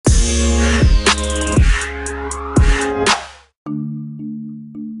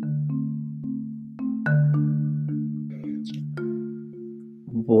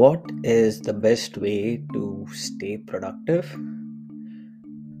What is the best way to stay productive?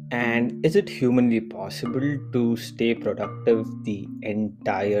 And is it humanly possible to stay productive the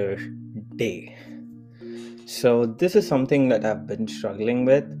entire day? So, this is something that I've been struggling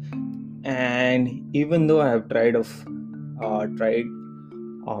with, and even though I have tried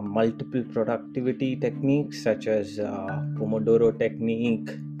multiple productivity techniques such as Pomodoro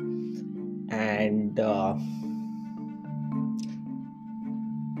technique and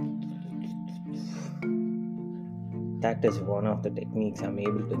that is one of the techniques I'm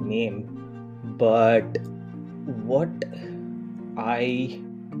able to name. But what I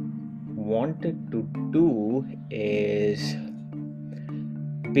wanted to do is,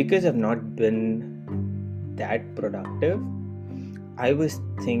 because I've not been that productive, I was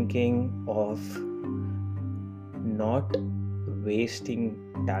thinking of not wasting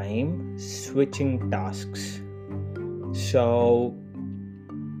time switching tasks. So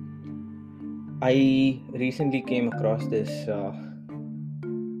I recently came across this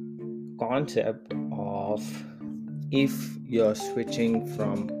concept of, if you're switching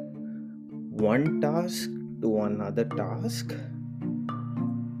from one task to another task,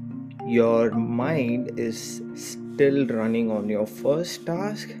 your mind is still running on your first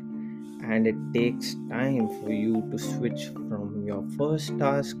task, and it takes time for you to switch from your first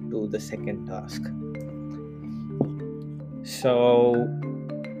task to the second task. So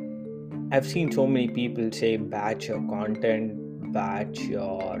I've seen so many people say batch your content, batch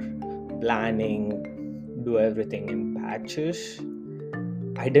your planning, do everything in batches.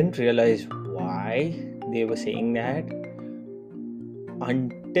 I didn't realize why they were saying that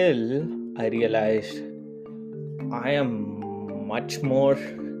until I realized I am much more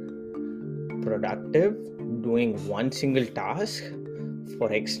productive doing one single task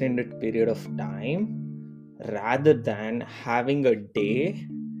for extended period of time rather than having a day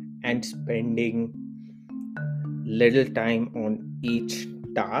and spending little time on each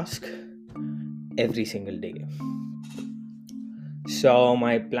task every single day. So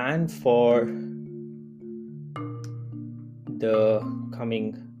my plan for the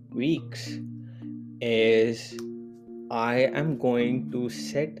coming weeks is I am going to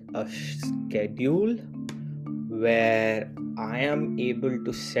set a schedule where I am able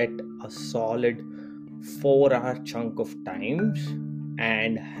to set a solid 4-hour chunk of times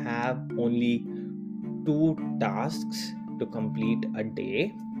and have only 2 tasks to complete a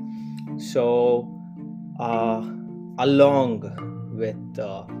day. So along with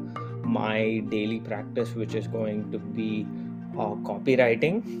my daily practice, which is going to be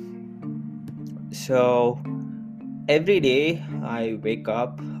copywriting. So every day I wake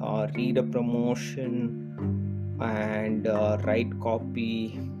up, read a promotion, and write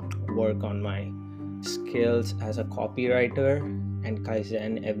copy, work on my skills as a copywriter, and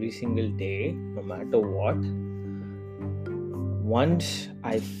Kaizen every single day, no matter what. Once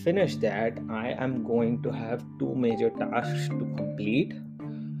I finish that, I am going to have 2 major tasks to complete,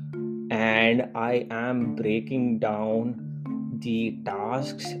 and I am breaking down the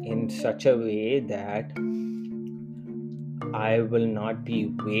tasks in such a way that I will not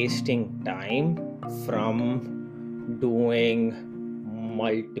be wasting time from doing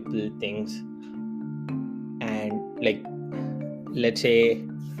multiple things. And, like, let's say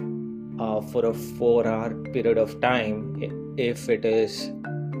for a 4-hour period of time, if it is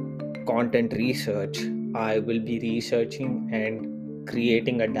content research, I will be researching and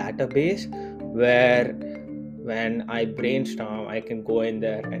creating a database where when I brainstorm, I can go in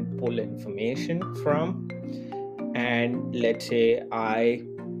there and pull information from. And let's say I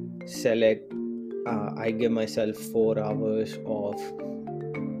give myself 4 hours of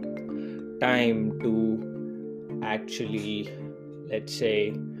time to actually, let's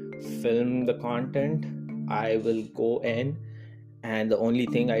say, film the content. I will go in, and the only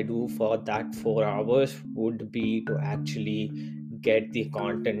thing I do for that 4 hours would be to actually get the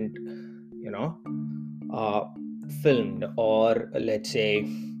content, uh, filmed. Or let's say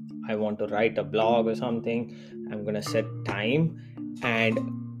I want to write a blog or something, I'm gonna set time and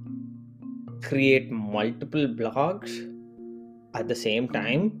create multiple blogs at the same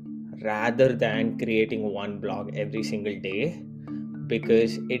time rather than creating one blog every single day,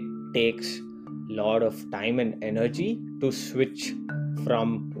 because it takes a lot of time and energy to switch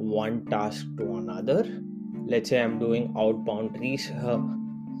from one task to another. Let's say I'm doing outbound research.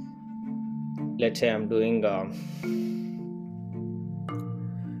 Let's say I'm doing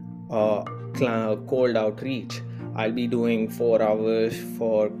cold outreach. I'll be doing 4 hours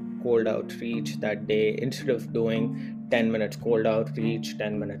for cold outreach that day, instead of doing 10 minutes cold outreach,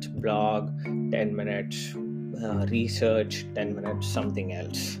 10 minutes blog, 10 minutes research, 10 minutes something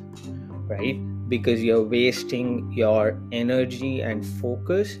else, right? Because you're wasting your energy and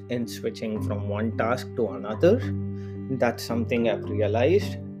focus in switching from one task to another. That's something I've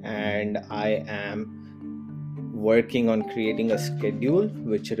realized, and I am working on creating a schedule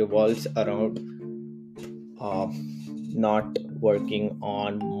which revolves around uh, not working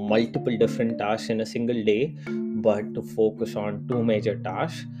on multiple different tasks in a single day, but to focus on two major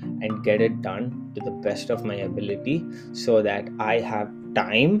tasks and get it done to the best of my ability, so that I have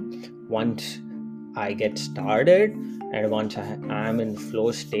time once I get started, and once I am in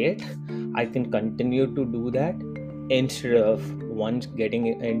flow state, I can continue to do that, instead of once getting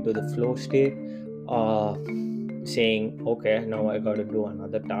into the flow state, uh, saying, okay, now I got to do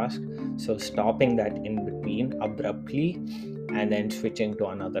another task. So stopping that in between abruptly and then switching to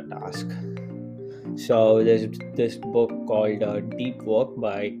another task. So there's this book called Deep Work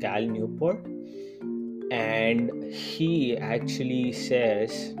by Cal Newport, and he actually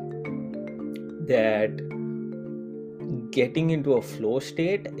says that getting into a flow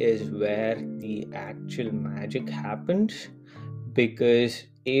state is where the actual magic happens. Because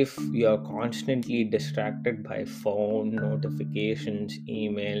if you're constantly distracted by phone notifications,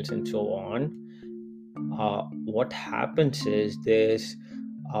 emails, and so on, what happens is this: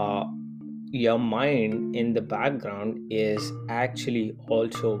 uh, your mind in the background is actually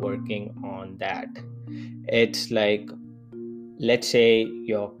also working on that. It's like, let's say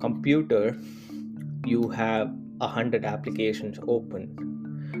your computer, you have 100 applications open,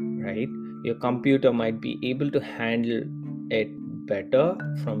 right? Your computer might be able to handle it better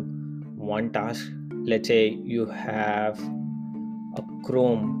from one task. Let's say you have a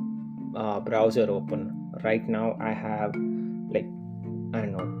Chrome browser open. Right now I have, like, I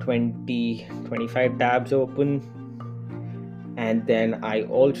don't know, 20-25 tabs open, and then I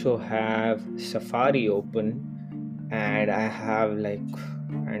also have Safari open, and I have, like,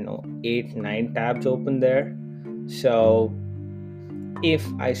 I don't know, 8-9 tabs open there. So if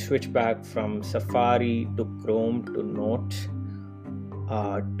I switch back from Safari to Chrome to Notes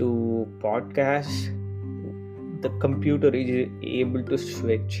to podcasts, the computer is able to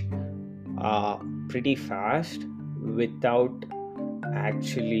switch pretty fast without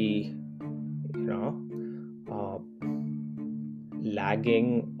actually, uh,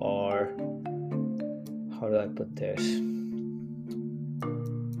 lagging, or how do I put this,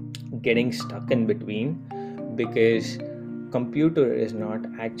 getting stuck in between, because computer is not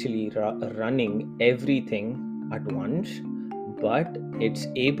actually running everything at once, but it's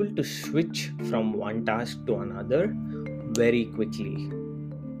able to switch from one task to another very quickly,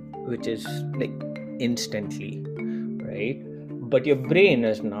 which is like instantly, right? But your brain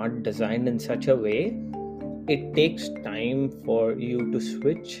is not designed in such a way. It takes time for you to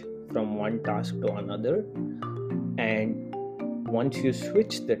switch from one task to another, and once you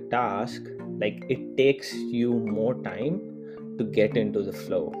switch the task, like, it takes you more time to get into the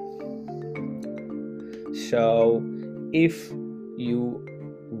flow. So if you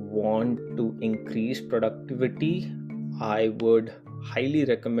want to increase productivity, I would highly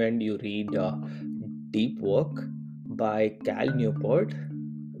recommend you read Deep Work by Cal Newport,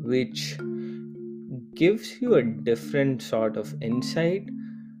 which gives you a different sort of insight,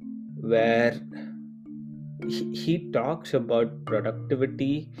 where he talks about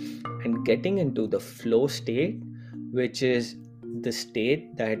productivity and getting into the flow state, which is the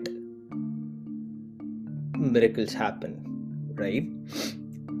state that miracles happen, right?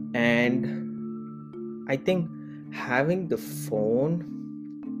 And I think having the phone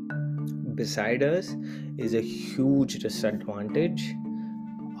beside us is a huge disadvantage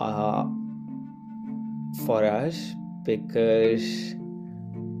for us, because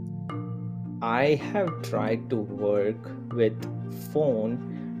I have tried to work with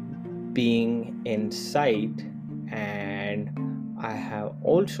phone being in sight, and I have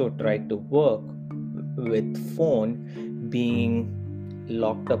also tried to work with phone being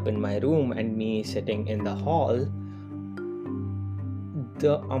locked up in my room and me sitting in the hall.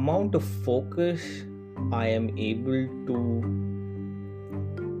 The amount of focus I am able to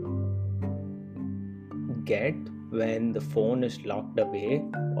get when the phone is locked away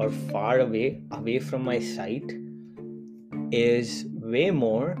or far away from my sight is way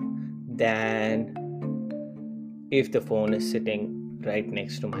more than if the phone is sitting right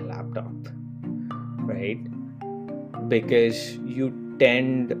next to my laptop, right? Because you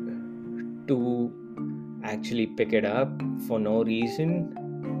tend to actually pick it up for no reason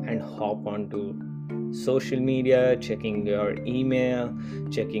and hop onto social media, checking your email,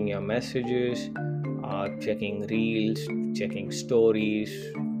 checking your messages, checking reels, checking stories,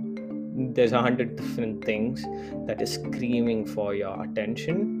 there's 100 different things that is screaming for your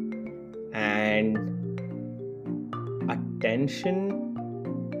attention, and attention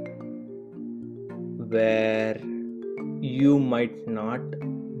where you might not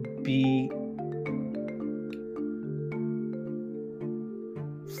be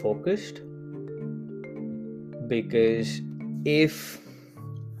focused. Because if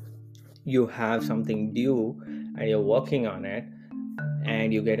you have something due and you're working on it,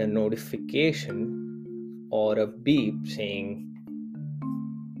 and you get a notification or a beep saying,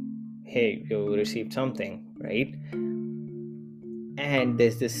 hey, you received something, right? And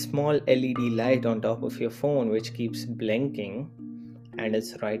there's this small LED light on top of your phone which keeps blinking and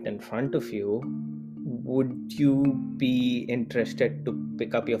it's right in front of you. Would you be interested to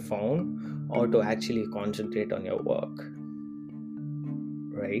pick up your phone or to actually concentrate on your work?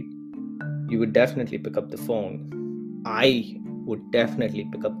 Right? You would definitely pick up the phone. I would definitely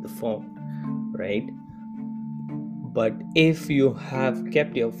pick up the phone, right? But if you have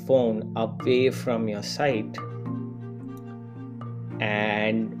kept your phone away from your sight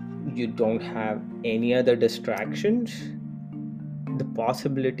and you don't have any other distractions, the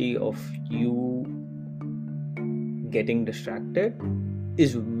possibility of you getting distracted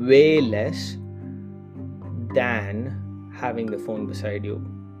is way less than having the phone beside you,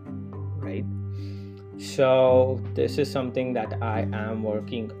 right? So this is something that I am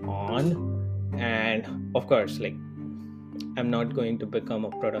working on, and of course, like, I'm not going to become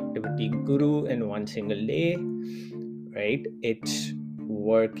a productivity guru in one single day, right? It's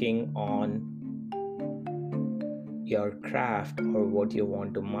working on your craft or what you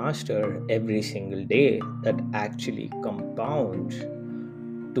want to master every single day that actually compounds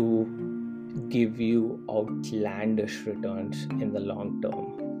to give you outlandish returns in the long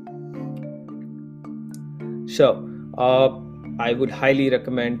term. So, I would highly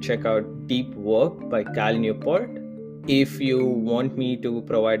recommend check out Deep Work by Cal Newport. If you want me to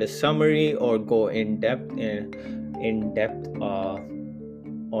provide a summary or go in depth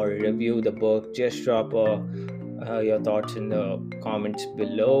or review the book, just drop your thoughts in the comments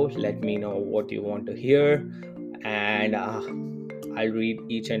below. Let me know what you want to hear, and I'll read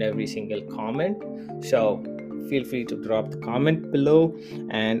each and every single comment. So feel free to drop the comment below,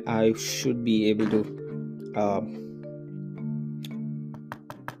 and I should be able to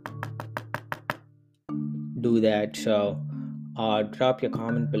do that. So drop your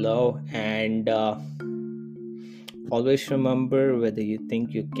comment below, and always remember, whether you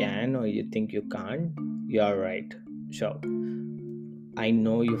think you can or you think you can't, you're right. So I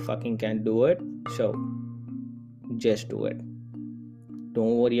know you fucking can do it, so just do it.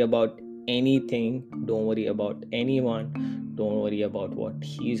 Don't worry about anything, don't worry about anyone, don't worry about what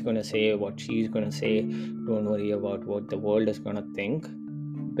he's gonna say, what she's gonna say, don't worry about what the world is gonna think,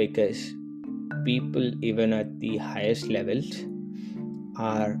 because people even at the highest levels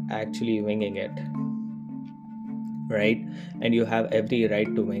are actually winging it, right? And you have every right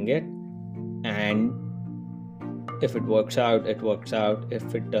to wing it, and if it works out, it works out.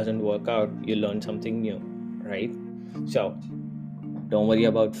 If it doesn't work out, you learn something new, right? So don't worry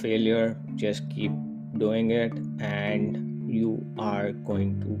about failure, just keep doing it, and you are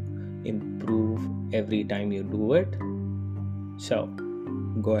going to improve every time you do it. So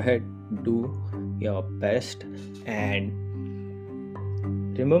go ahead, do your best, and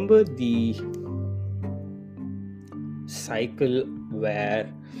remember the cycle where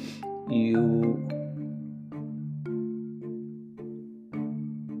you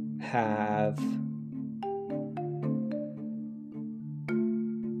have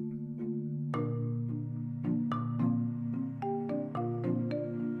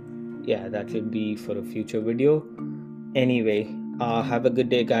that will be for a future video. Anyway, have a good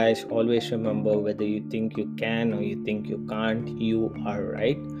day, guys. Always remember, whether you think you can or you think you can't, you are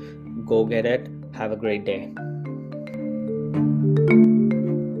right. Go get it. Have a great day.